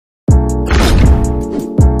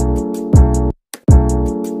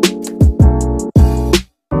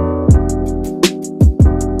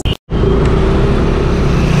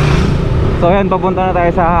So yan, papunta na tayo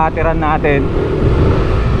sa hatiran natin.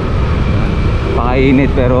 Pakainit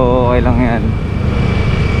pero okay lang yan.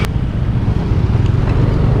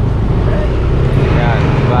 Yan,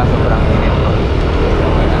 diba? Sobrang init.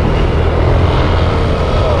 Okay lang.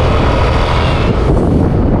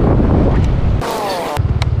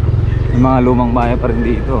 Yung mga lumang bahay pa rin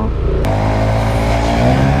dito.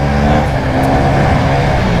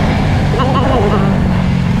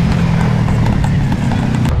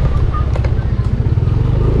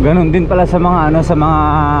 Ganon din pala sa mga sa mga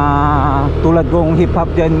tulad kong hip hop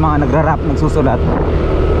diyan, mga nagra-rap, nagsusulat.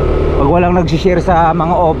 Pag walang nag-share sa mga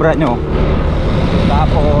obra nyo,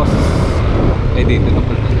 tapos dito na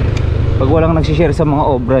pala. Pag walang nag-share sa mga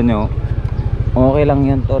obra nyo, okay lang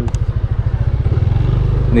yan, tol.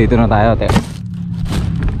 Dito na tayo, te.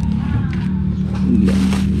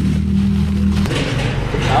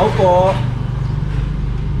 Tao po.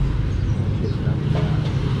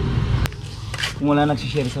 Kung wala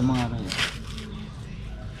nagsishare sa mga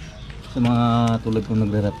sa mga tulad kong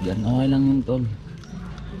nagra-rap dyan, okay lang yun, tol.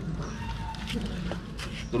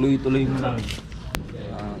 Tuloy-tuloy mo lang.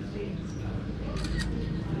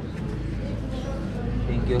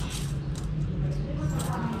 Thank you.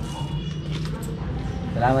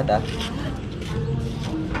 Salamat ah.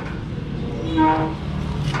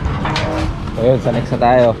 So yun, sa next na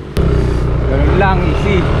tayo. Ganun lang,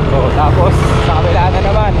 easy. So tapos sa kabila na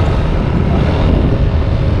naman,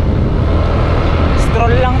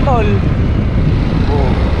 stroll lang, tol.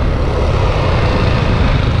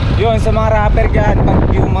 Yun, sa mga rapper dyan, pag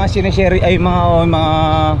yung mga sinashare ay mga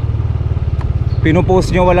pinupost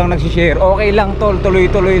nyo walang nagsishare, okay lang, tol.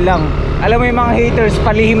 Tuloy-tuloy lang. Alam mo yung mga haters,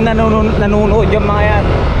 palihim na nanonood yung mga yan.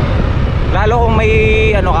 Lalo kung may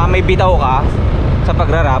may bitaw ka sa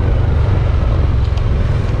pagrarap.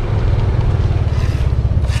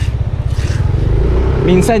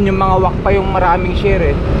 Minsan yung mga wak pa yung maraming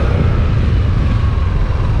share eh.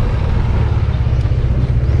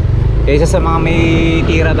 Kaysa sa mga may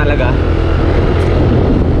tira talaga.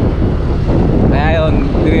 Kaya yun,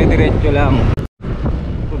 dire-diretso lang.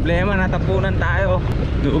 Problema, natapunan tayo.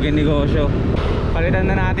 Dugin negosyo. Palitan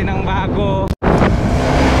na natin ng bago.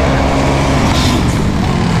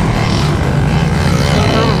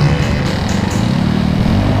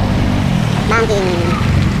 Banking.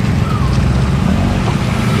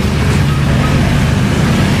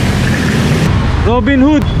 Robin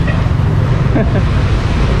Hood.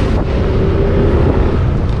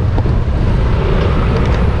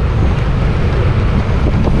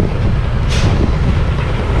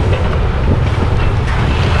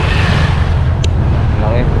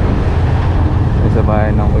 Sa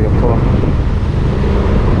bahay ng kuya ko.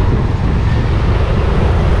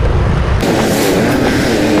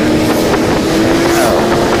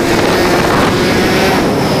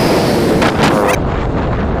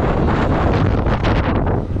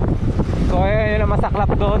 So ayun, yun ang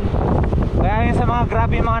masaklap doon. Kaya yun sa mga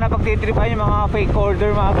grab, yung mga napagtitripan, yung mga fake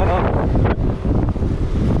order, mga gano'n,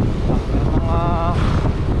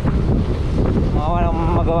 mga walang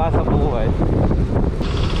magawa sa buhay.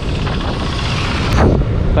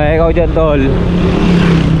 Kaya ikaw dyan, tol,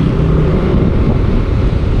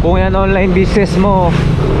 kung yan online business mo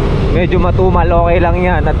medyo matumal, okay lang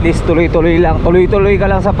yan. At least tuloy-tuloy lang. Tuloy-tuloy ka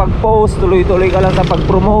lang sa pag-post, tuloy-tuloy ka lang sa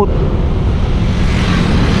pag-promote,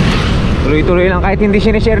 tuloy-tuloy lang. Kahit hindi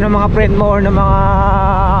sinishare ng mga friend mo or ng mga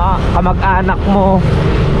kamag-anak mo,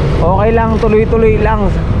 okay lang, tuloy-tuloy lang.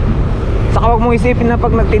 Saka huwag mong isipin na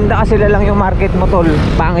pag nagtinda ka sila lang yung market mo, tol.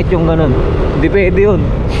 Pangit yung ganun. Hindi pwede yun.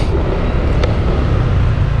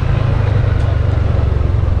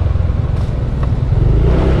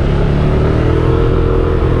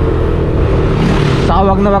 Saka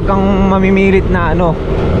wag na wag kang mamimilit na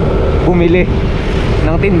bumili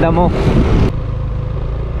ng tinda mo.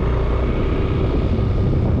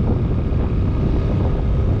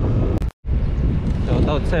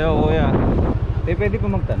 Shoutout sa'yo, kuya. Pwede po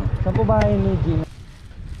magtanong, saan po bahay ni Gina?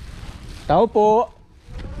 Tao po.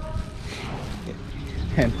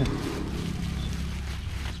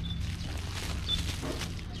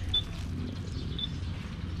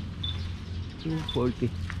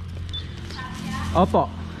 240.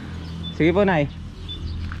 Opo. Sige po, Nay.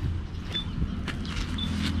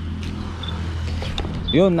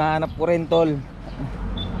 Yun, nahanap ko rin, tol.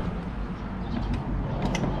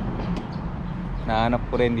 Nahanap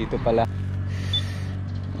ko rin dito pala.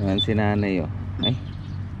 Ayan si nanay, oh. Ay.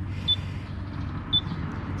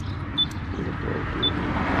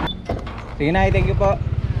 Sige, Nay, thank you po.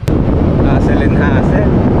 Hassle and hassle.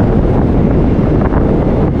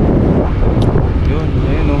 Yun,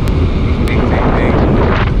 ayun, oh.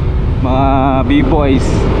 Mga B-boys.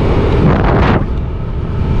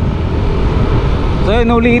 So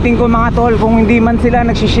yun, ulitin ko mga tol, kung hindi man sila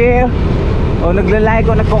nagsishare o nagla-like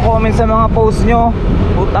o nagko-comment sa mga post nyo,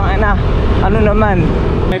 putang ina, ano naman,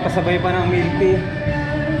 may pasabay pa ng milk tea.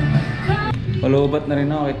 Nalobat na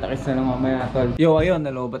rin ako, itakis na lang mamaya tol. Yo, ayun,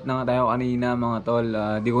 nalobat na nga tayo kanina mga tol.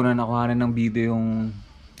 Di ko na nakuhanan ng video yung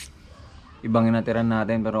ibang inatiran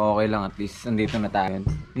natin, pero okay lang, at least andito na tayo.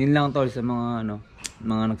 Yun lang tol sa mga ano,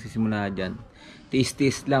 mga nagsisimula dyan.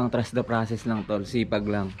 Tiis-tiis lang, trust the process lang tol, sipag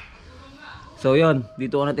lang. So yun,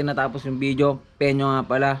 dito ko na tinatapos yung video. Penyo nga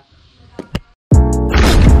pala,